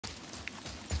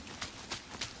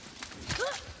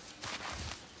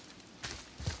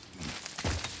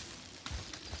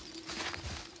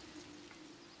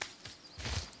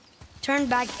returned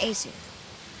back to Aesir.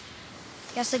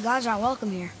 Guess the gods aren't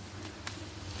welcome here.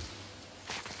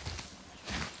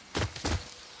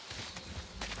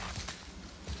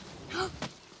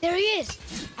 There he is!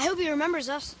 I hope he remembers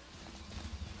us.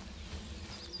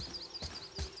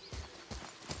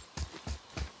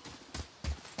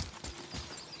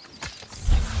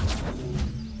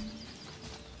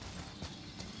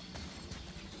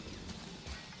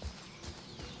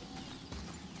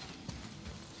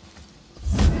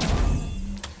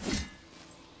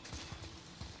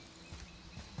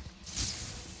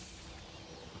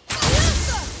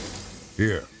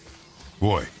 Here.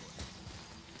 Boy.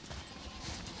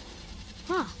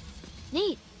 Huh.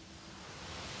 Neat.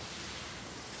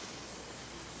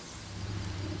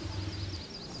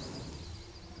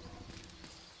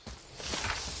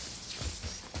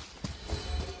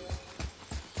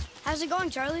 How's it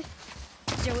going, Charlie?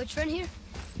 Is your witch friend here?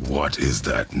 What is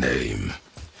that name?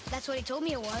 That's what he told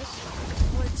me it was.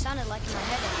 What it sounded like in my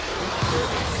head.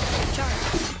 Charlie.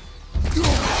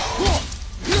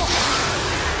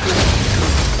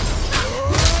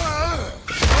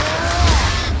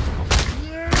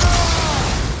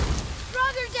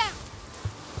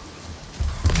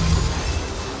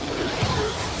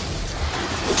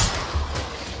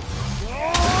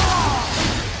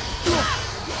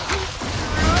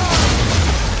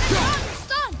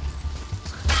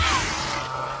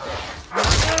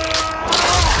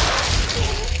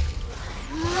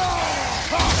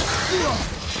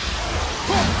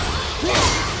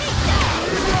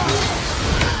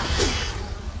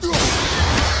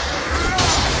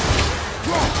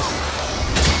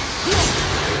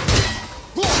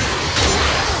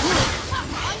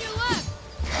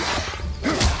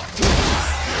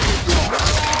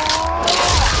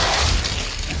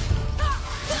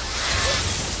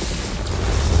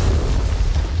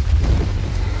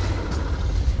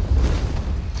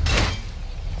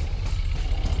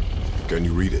 Can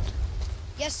you read it?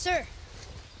 Yes, sir.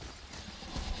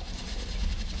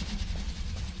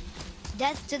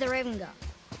 Death to the Raven God,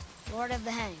 Lord of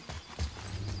the Hang.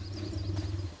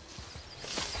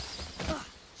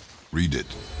 Read it.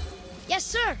 Yes,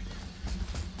 sir.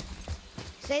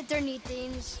 Say their neat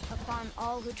things upon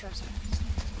all who trespass.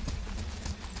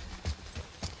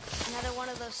 Another one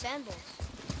of those sandals.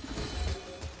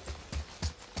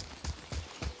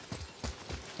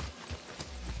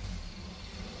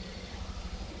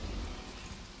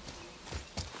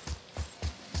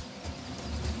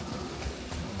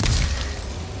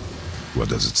 What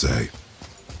does it say?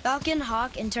 Falcon,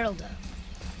 hawk, and turtle dove.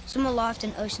 Swim aloft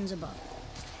in oceans above.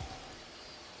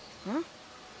 Huh?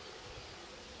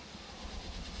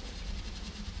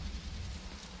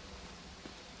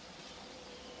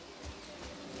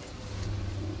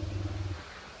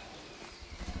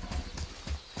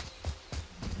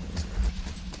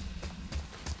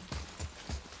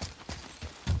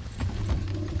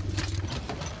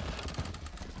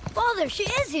 Father, she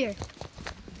is here!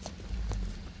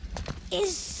 It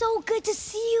is so good to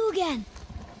see you again.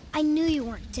 I knew you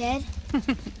weren't dead.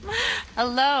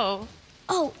 Hello.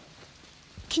 Oh,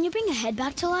 can you bring a head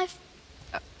back to life?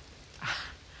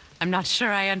 I'm not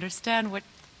sure I understand what...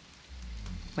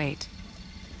 Wait.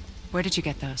 Where did you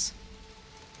get those?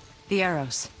 The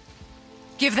arrows.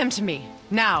 Give them to me,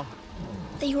 now.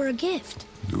 They were a gift.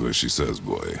 Do as she says,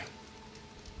 boy.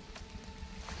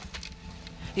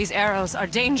 These arrows are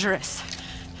dangerous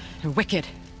and wicked.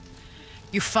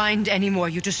 You find any more,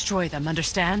 you destroy them,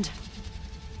 understand?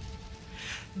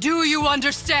 Do you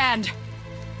understand?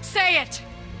 Say it!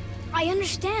 I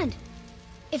understand.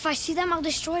 If I see them, I'll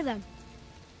destroy them.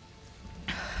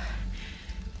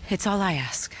 It's all I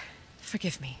ask.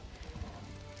 Forgive me.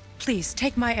 Please,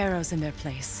 take my arrows in their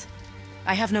place.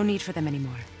 I have no need for them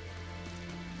anymore.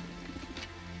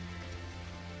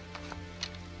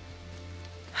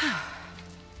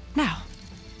 Now,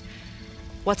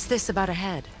 what's this about a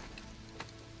head?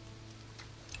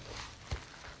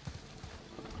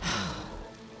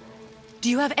 Do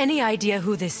you have any idea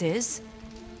who this is?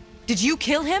 Did you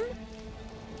kill him?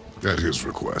 At his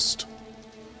request.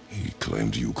 He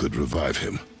claimed you could revive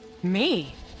him.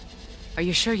 Me? Are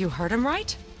you sure you heard him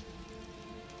right?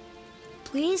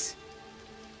 Please?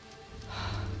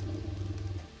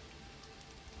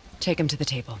 Take him to the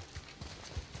table.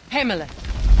 Hamlet.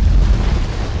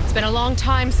 It's been a long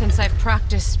time since I've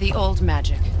practiced the old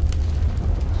magic.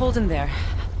 Hold him there.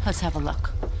 Let's have a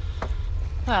look.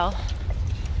 Well,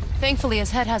 thankfully his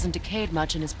head hasn't decayed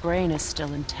much and his brain is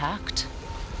still intact.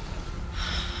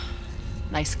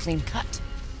 Nice clean cut.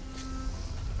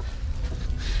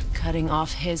 Cutting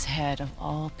off his head of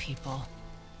all people.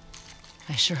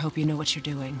 I sure hope you know what you're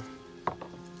doing.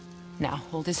 Now,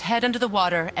 hold his head under the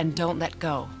water and don't let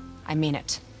go. I mean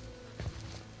it.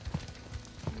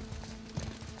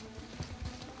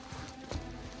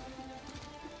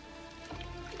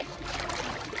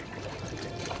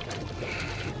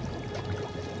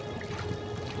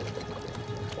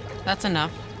 That's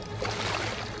enough.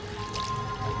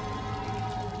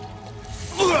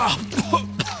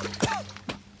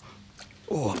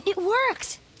 It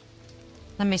worked!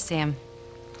 Let me see him.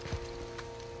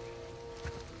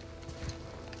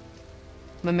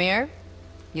 Mimir?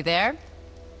 You there?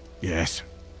 Yes.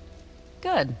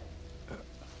 Good.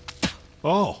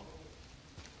 Oh.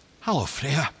 Hello,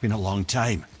 Freya. Been a long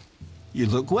time. You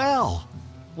look well.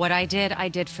 What I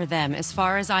did for them. As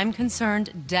far as I'm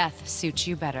concerned, death suits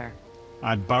you better.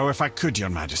 I'd bow if I could, Your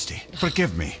Majesty.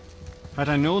 Forgive me. Had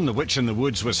I known the witch in the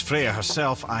woods was Freya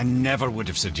herself, I never would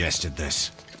have suggested this.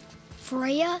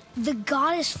 Freya? The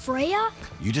goddess Freya?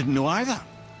 You didn't know either?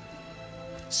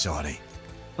 Sorry.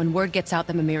 When word gets out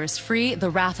that Mimir is free, the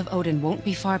wrath of Odin won't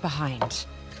be far behind.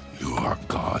 You are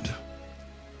God.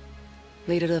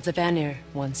 Leader of the Vanir,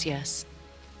 once yes,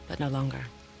 but no longer.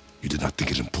 You did not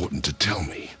think it important to tell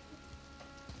me.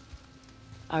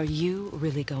 Are you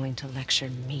really going to lecture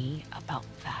me about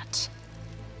that?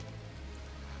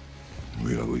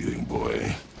 We are leaving,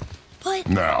 boy. But...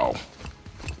 Now.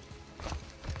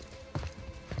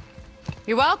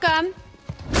 You're welcome.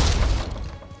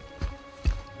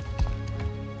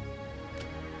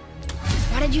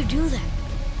 Why did you do that?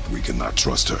 We cannot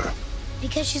trust her.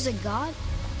 Because she's a god?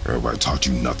 Have I taught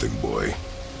you nothing, boy?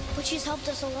 But she's helped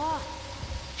us a lot.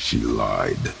 She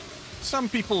lied. Some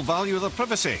people value their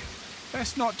privacy.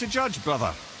 Best not to judge,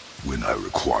 brother. When I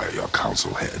require your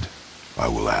council head, I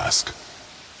will ask.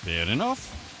 Fair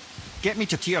enough. Get me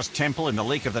to Tyr's temple in the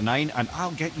Lake of the Nine, and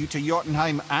I'll get you to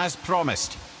Jotunheim as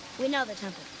promised. We know the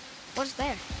temple. What's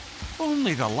there?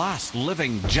 Only the last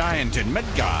living giant in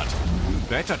Midgard. Who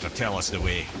better to tell us the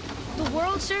way? The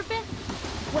world serpent?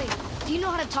 Wait, do you know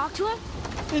how to talk to him?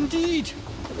 Indeed.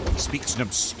 He speaks an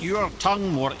obscure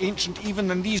tongue more ancient even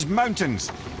than these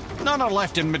mountains. None are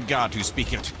left in Midgard who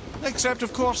speak it. Except,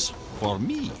 of course, for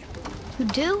me. You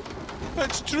do?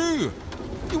 It's true.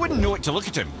 You wouldn't know it to look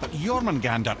at him, but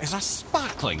Jormungandr is a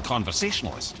sparkling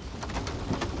conversationalist.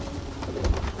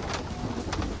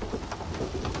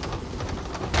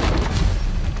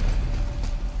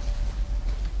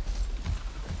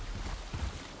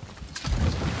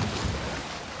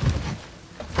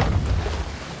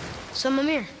 So,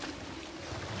 Mimir,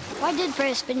 why did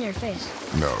Freya spit in your face?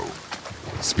 No.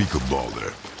 Speak of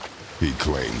Baldur. He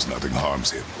claims nothing harms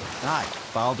him. Aye,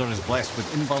 Baldur is blessed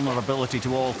with invulnerability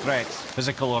to all threats,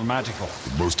 physical or magical.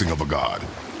 The boasting of a god.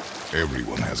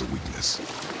 Everyone has a weakness.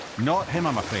 Not him,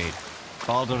 I'm afraid.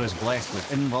 Baldur is blessed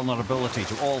with invulnerability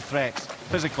to all threats,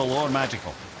 physical or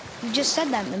magical. You just said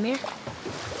that, Mimir.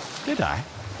 Did I?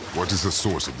 What is the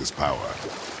source of this power?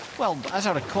 Well, as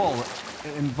I recall,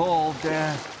 it involved,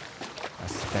 a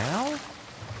spell?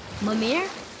 Mimir?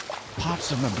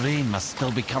 Parts of my brain must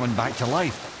still be coming back to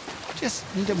life. Just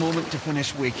need a moment to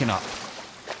finish waking up.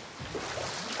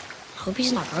 Hope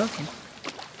he's not broken.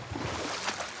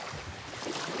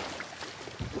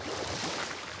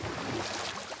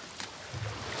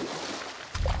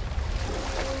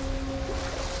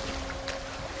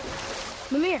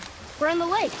 Mimir, we're on the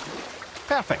lake.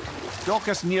 Perfect. Dock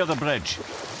us near the bridge.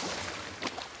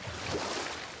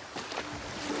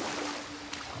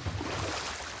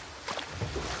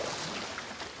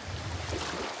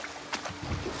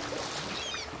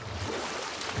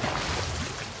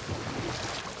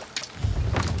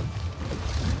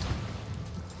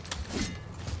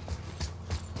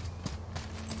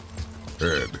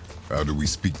 Ed, how do we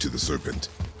speak to the serpent?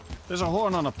 There's a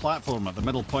horn on a platform at the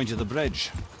middle point of the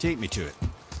bridge. Take me to it.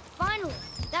 Finally,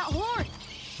 that horn.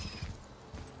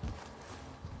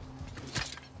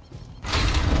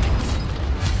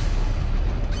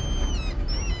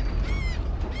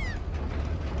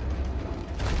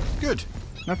 Good.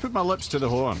 Now put my lips to the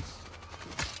horn.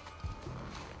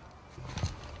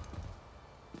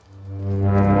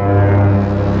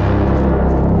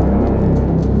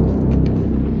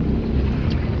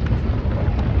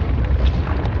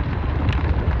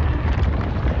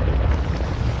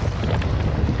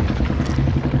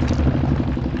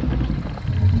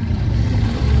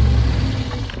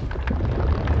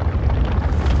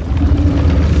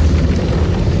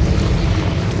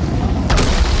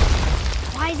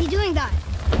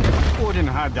 Odin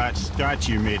had that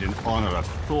statue made in honor of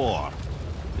Thor.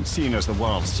 And seeing as the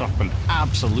world serpent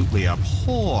absolutely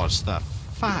abhors the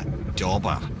fat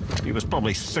dauber, he was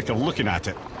probably sick of looking at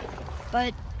it.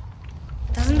 But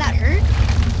doesn't that hurt?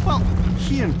 Well,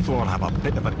 he and Thor have a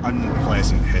bit of an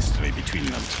unpleasant history between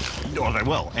them. Or they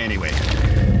will, anyway.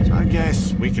 So I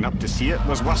guess waking up to see it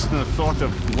was worse than the thought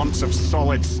of lumps of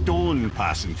solid stone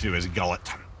passing through his gullet.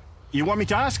 You want me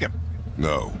to ask him?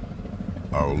 No.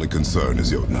 Our only concern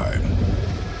is Jotunheim.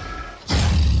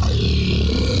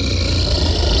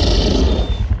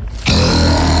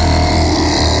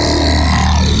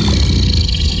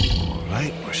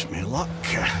 Alright, wish me luck.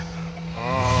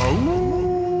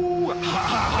 Oh, ha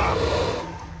ha ha!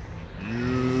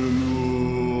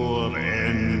 You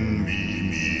envy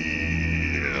me.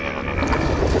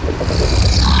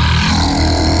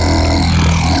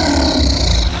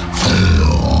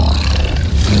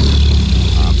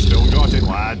 I've still got it,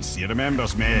 lads. He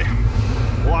remembers me.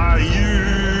 Why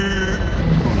you?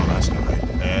 Oh no, that's not right.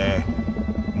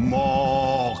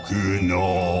 Mokuno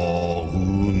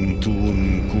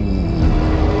Huntunku.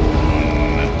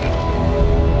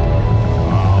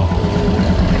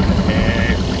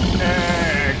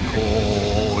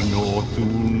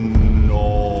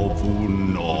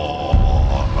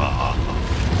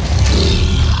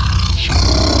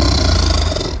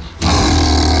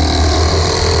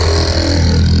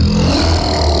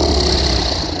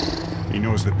 He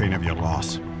knows the pain of your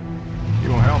loss. He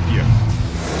will help you.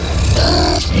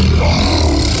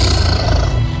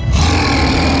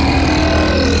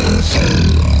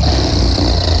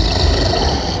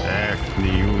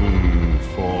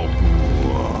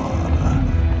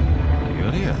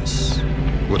 Atreus.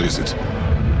 What is it?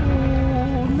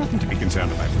 Oh, nothing to be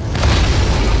concerned about.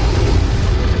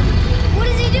 What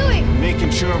is he doing?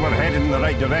 Making sure we're heading in the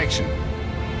right direction.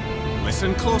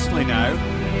 Listen closely now.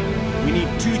 We need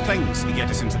two things to get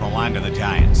us into the land of the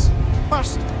giants.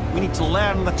 First, we need to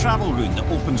learn the travel rune that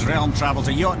opens realm travel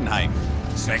to Jotunheim.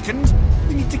 Second,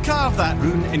 we need to carve that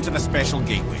rune into the special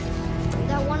gateway.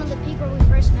 That one on the peak where we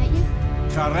first met you?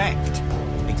 Correct.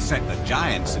 Except the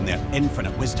giants, in their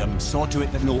infinite wisdom, saw to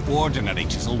it that no ordinary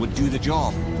chisel would do the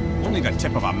job. Only the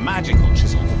tip of a magical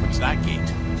chisel opens that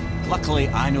gate. Luckily,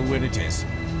 I know where it is.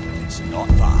 And it's not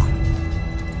far.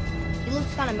 You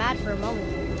looked kind of mad for a moment.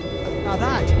 Now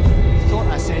that, you thought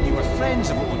I said you were friends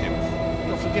of Odin.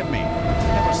 You'll forgive me. I've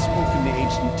never spoken the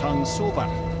ancient tongue sober.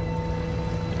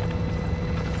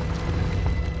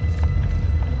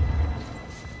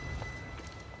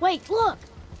 Wait, look!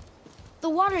 The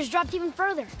water's dropped even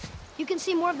further. You can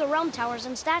see more of the realm towers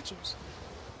and statues.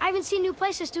 I even see new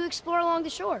places to explore along the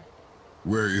shore.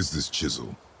 Where is this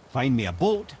chisel? Find me a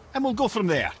boat, and we'll go from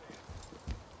there.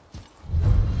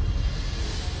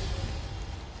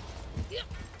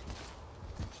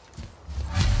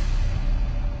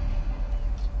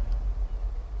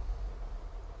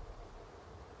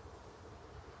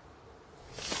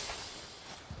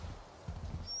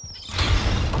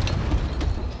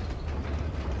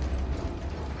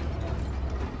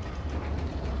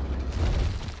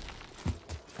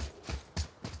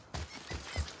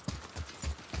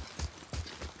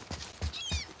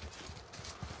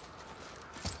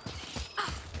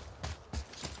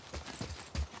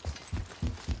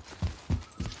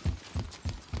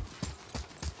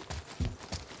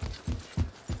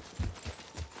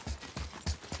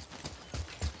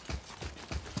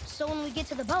 So when we get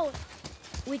to the boat,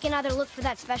 we can either look for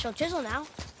that special chisel now,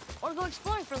 or go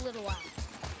exploring for a little while.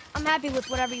 I'm happy with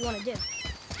whatever you want to do.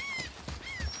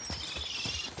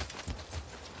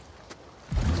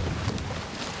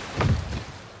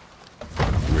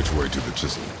 Which way to the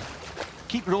chisel?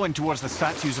 Keep rowing towards the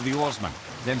statues of the oarsmen,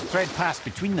 then thread past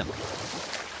between them.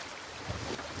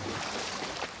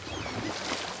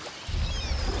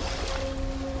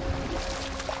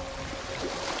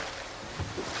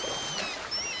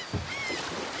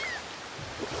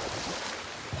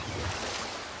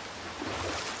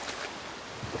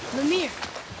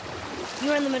 You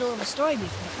were in the middle of a story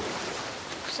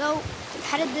before. So,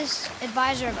 how did this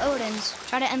advisor of Odin's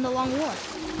try to end the long war?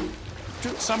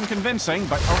 Took some convincing,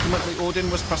 but ultimately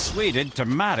Odin was persuaded to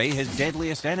marry his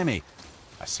deadliest enemy,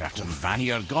 a certain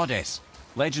Vanir goddess,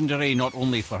 legendary not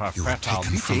only for her fertile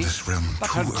beauty,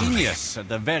 but her genius at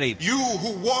the very... You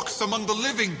who walks among the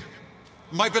living!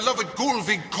 My beloved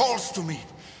Gulvig calls to me.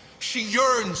 She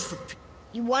yearns for...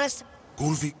 You want us to...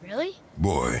 Gulvig... Really?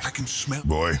 Boy. I can smell...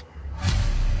 Boy.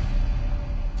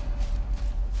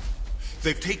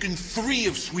 They've taken 3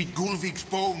 of sweet Gulvig's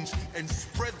bones and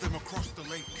spread them across the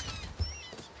lake.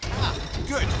 Ah,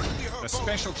 good. The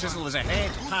special chisel is ahead,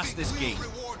 past this gate.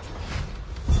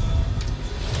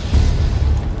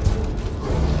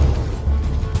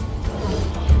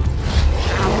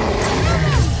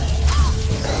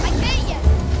 I can't yet!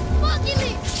 Lucky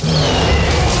me!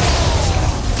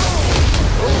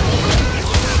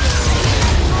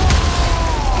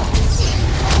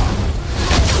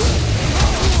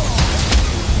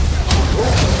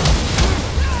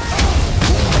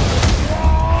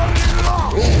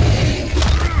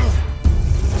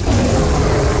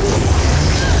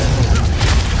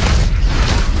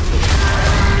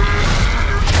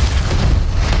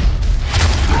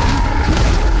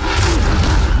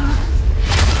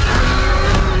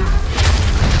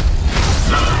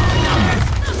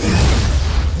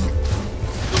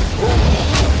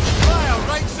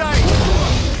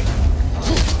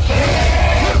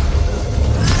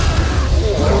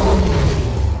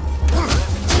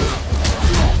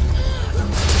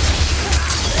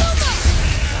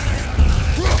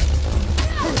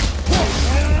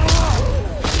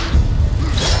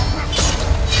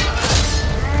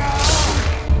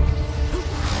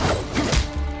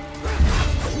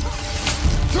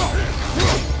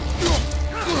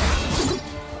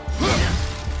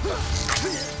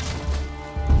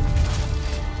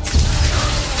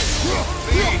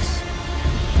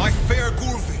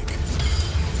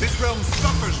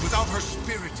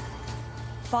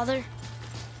 Father,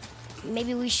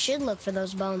 maybe we should look for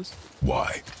those bones.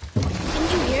 Why?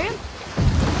 Didn't you hear him?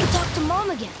 He talked to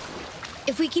Mom again.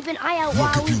 If we keep an eye out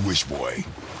Look while if you wish, boy.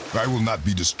 I will not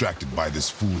be distracted by this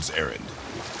fool's errand.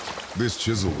 This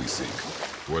chisel we seek,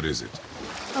 what is it?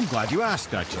 I'm glad you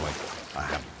asked, actually. I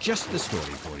have just the story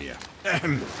for you.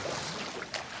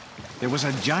 There was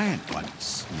a giant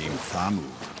once named Thamur.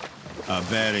 A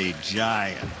very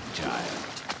giant,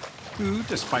 who,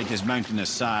 despite his mountainous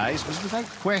size, was without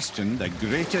question the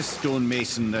greatest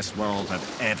stonemason this world had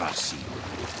ever seen.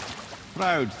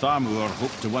 Proud Thamur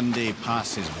hoped to one day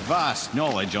pass his vast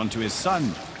knowledge on to his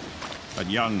son. But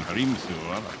young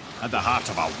Hrimthur had the heart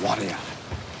of a warrior.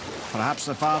 Perhaps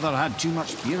the father had too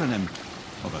much fear in him,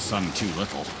 or the son too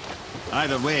little.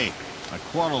 Either way, a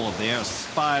quarrel of theirs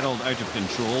spiraled out of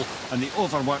control, and the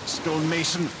overworked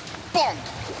stonemason, bonk,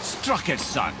 struck his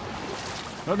son.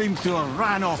 Hrimthur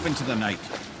ran off into the night.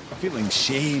 Feeling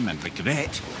shame and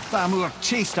regret, Thamur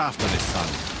chased after his son,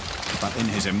 but in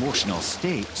his emotional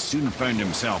state soon found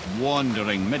himself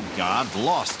wandering Midgard,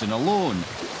 lost and alone.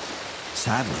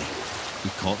 Sadly, he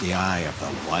caught the eye of the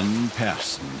one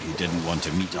person he didn't want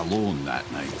to meet alone that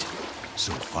night,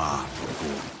 so far from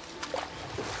home.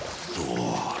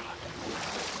 Thor.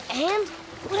 And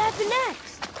what happened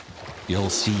next?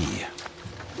 You'll see.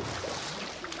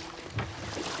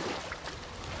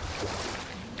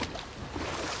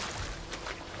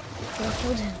 Thor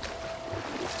killed him.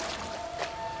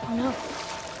 Oh no.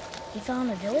 He fell in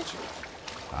a village?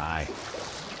 Aye.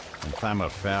 When Thamur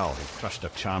fell, he crushed a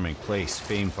charming place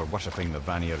famed for worshipping the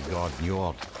Vanir god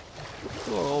Njord.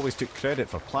 Thor always took credit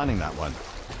for planning that one.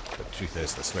 But truth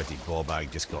is, the sweaty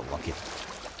ballbag just got lucky.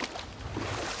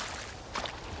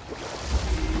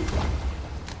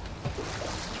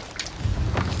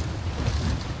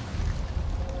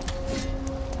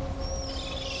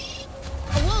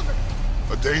 A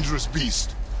wolverine! A dangerous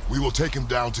beast. We will take him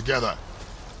down together.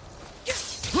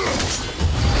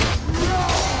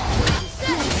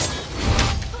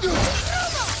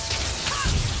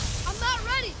 I'm not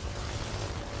ready!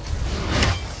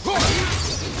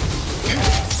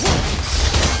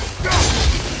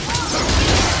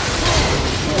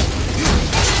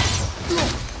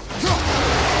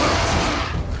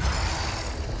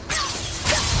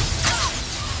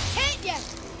 Hit ya!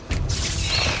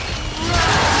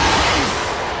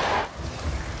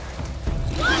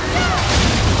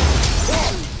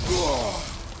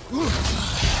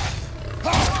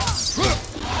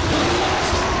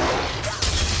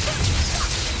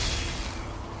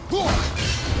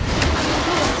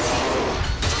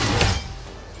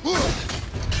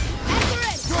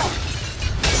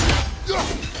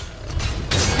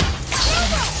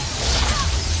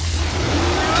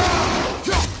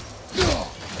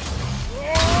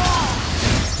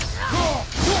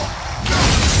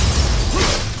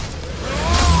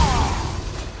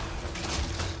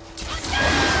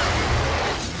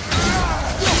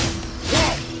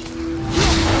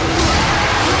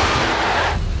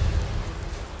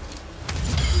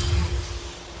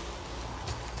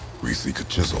 We seek a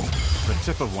chisel. The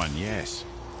tip of one, yes.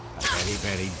 A very,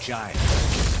 very giant.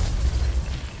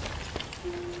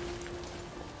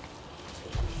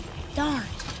 Darn,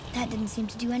 that didn't seem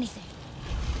to do anything.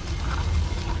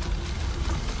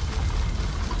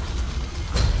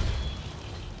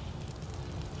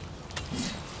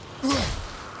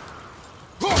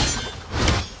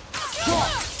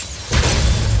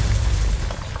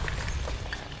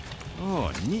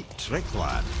 Oh, neat trick,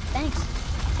 lad. Thanks.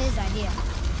 It's his idea.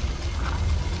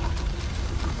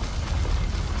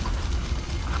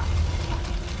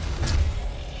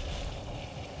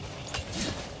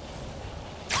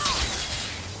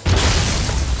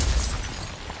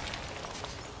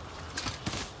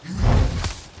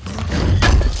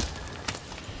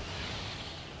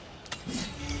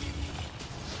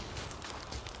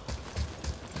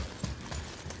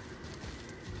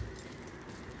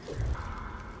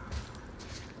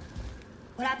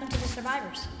 What happened to the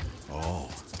survivors? Oh,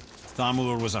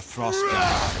 Thamur was a frost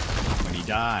god. When he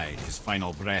died, his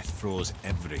final breath froze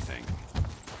everything.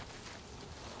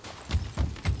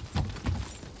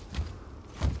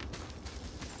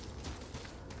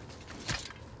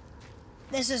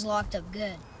 This is locked up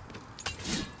good.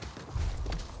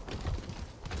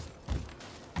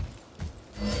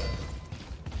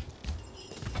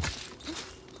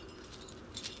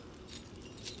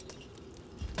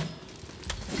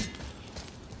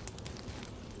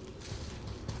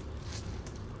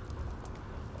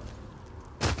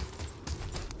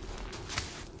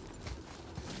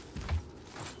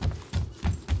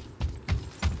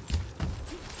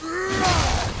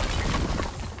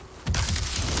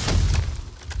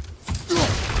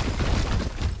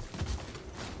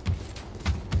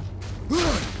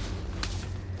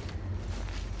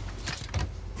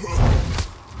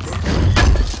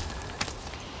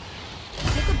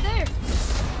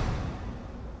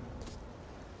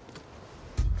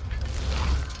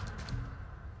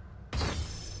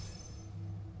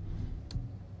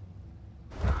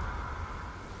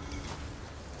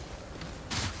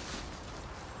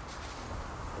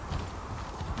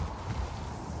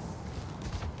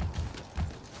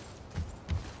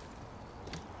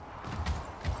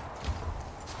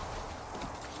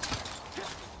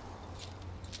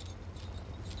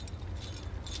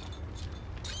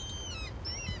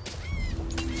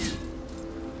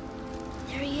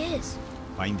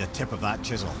 Find the tip of that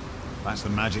chisel. That's the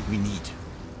magic we need.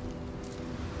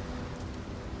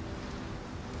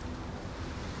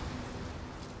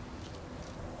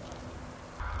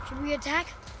 Should we attack?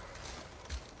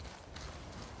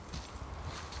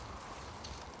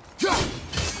 The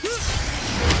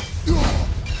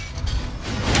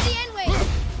end wave!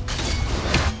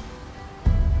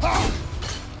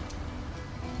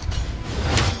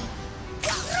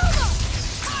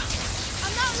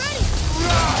 I'm not ready!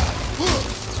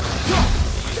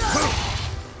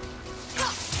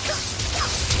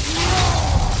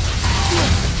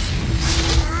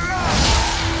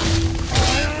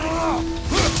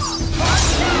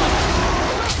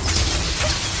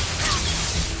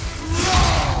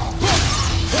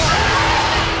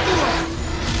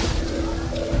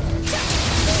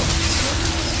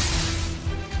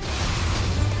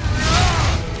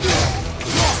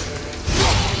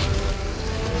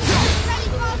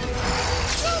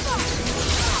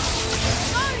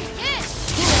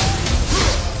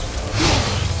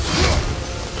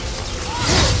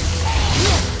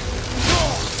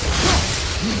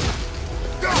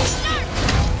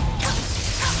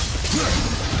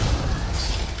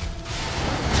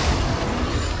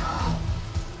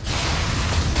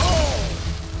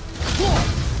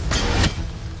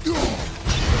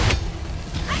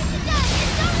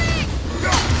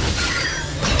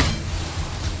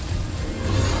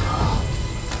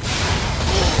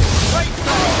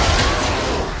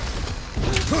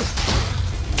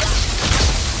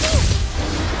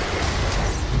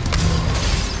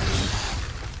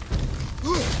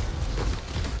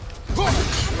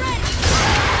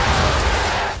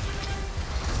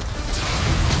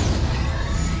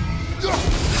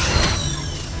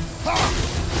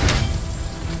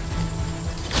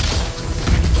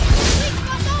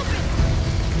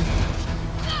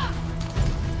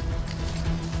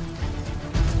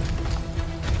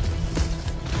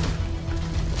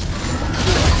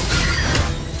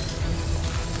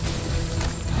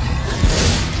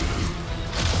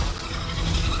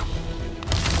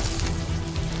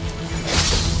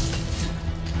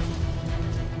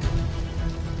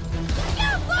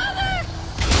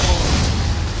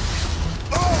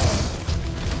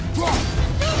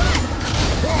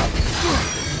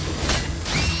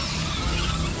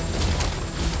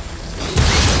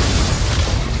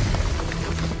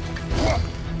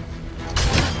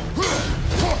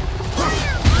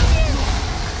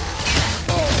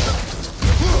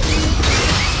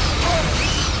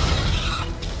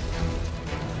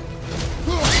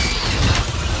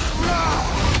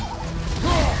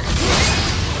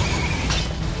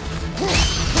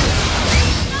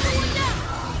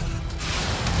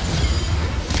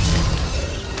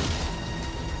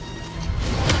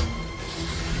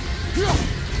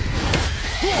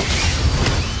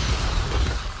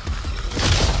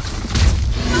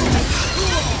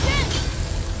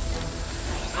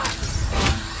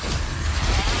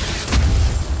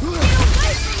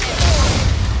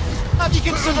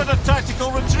 Considered a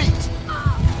tactical retreat. I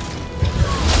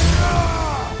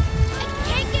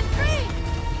can't get free!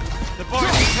 The boy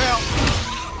needs help.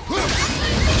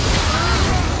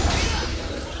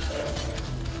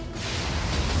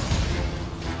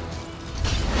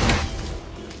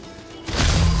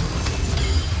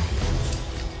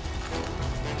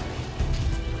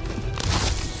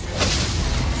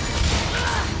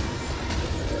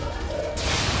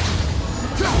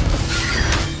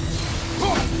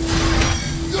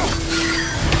 Go!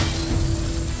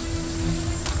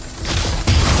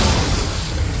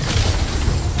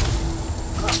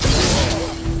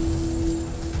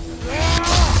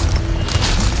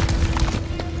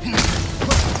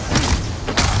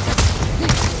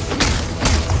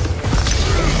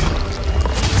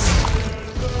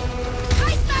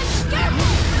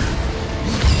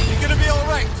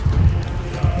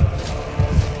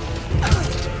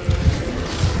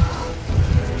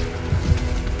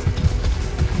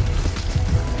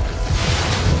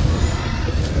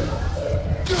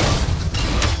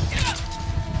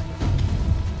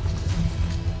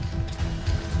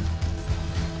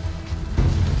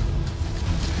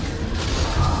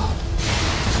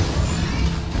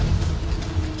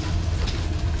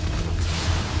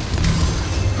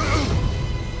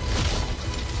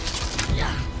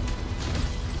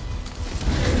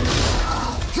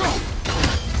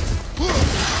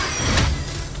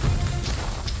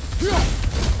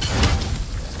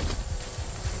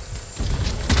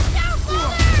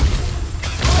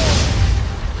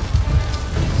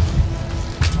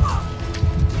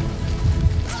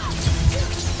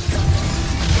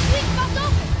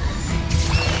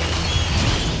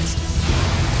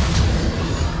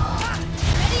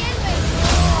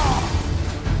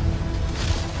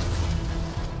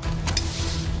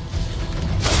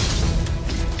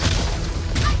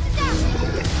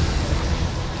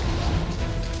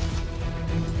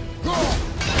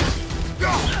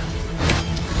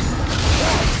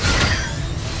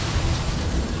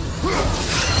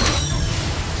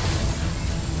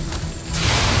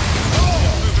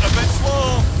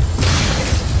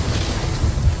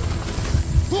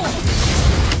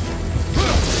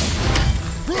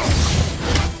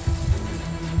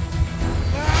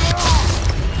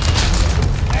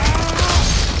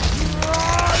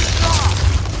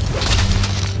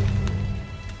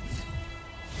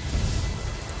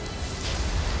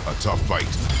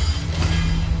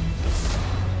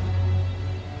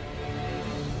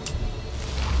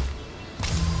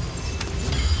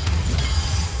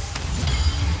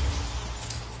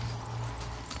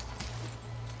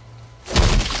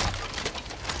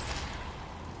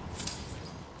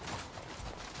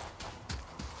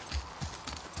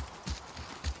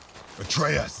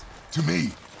 Atreus, to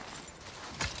me.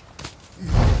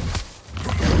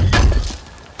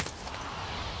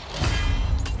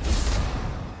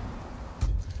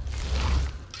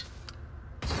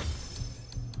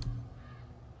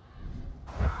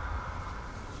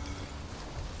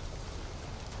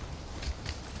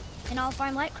 An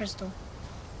all-fine light crystal.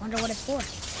 Wonder what it's for.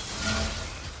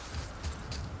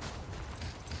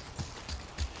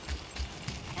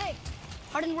 Hey,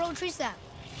 hardened world tree sap.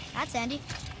 That's handy.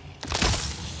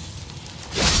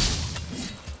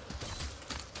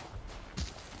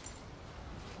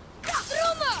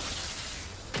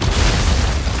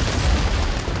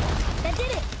 That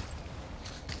did it!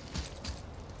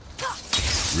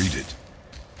 Read it.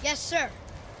 Yes, sir.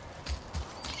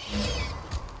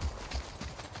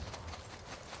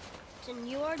 To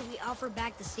Njord, we offer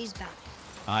back the sea's bounty.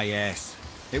 Ah, yes.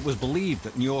 It was believed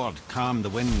that Njord calmed the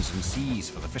winds and seas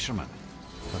for the fishermen.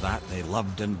 For that, they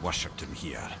loved and worshipped him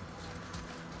here.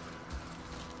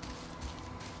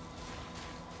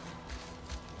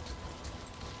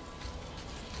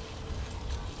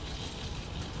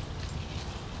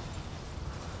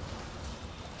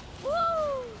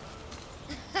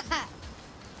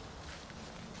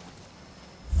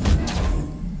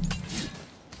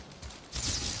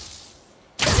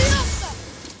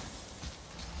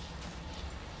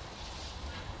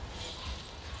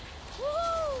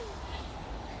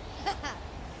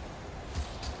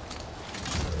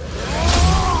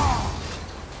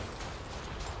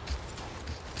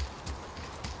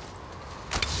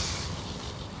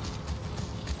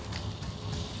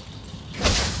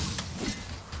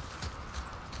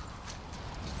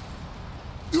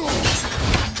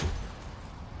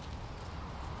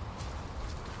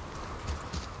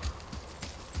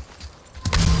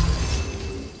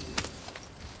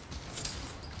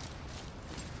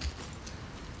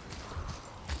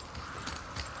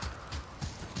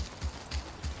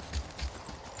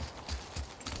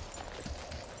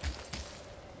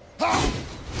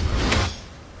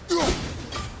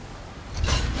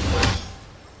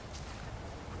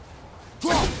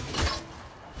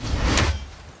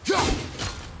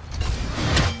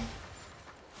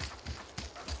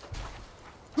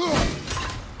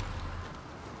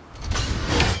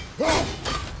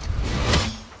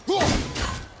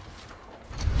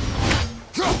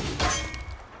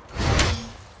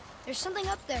 There's something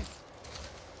up there.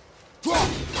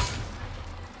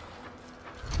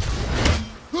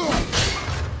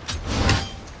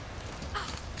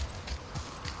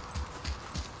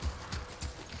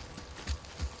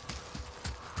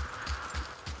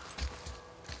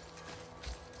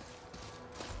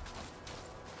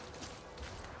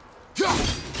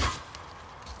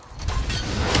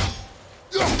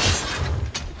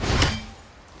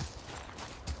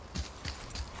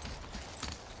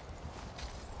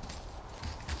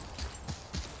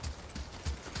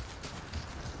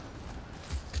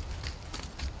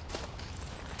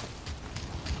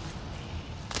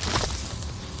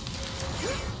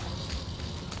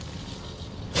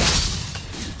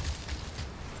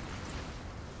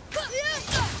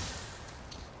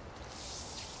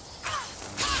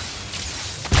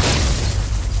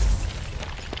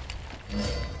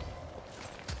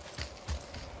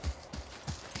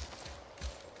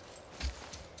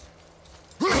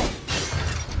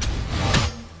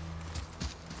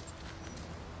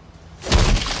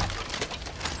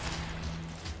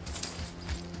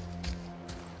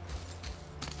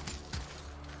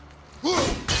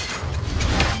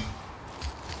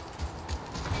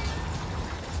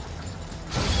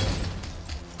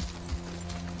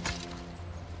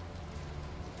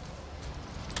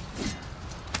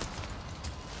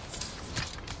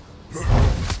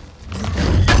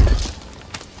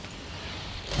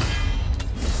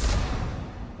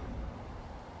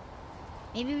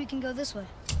 Maybe we can go this way.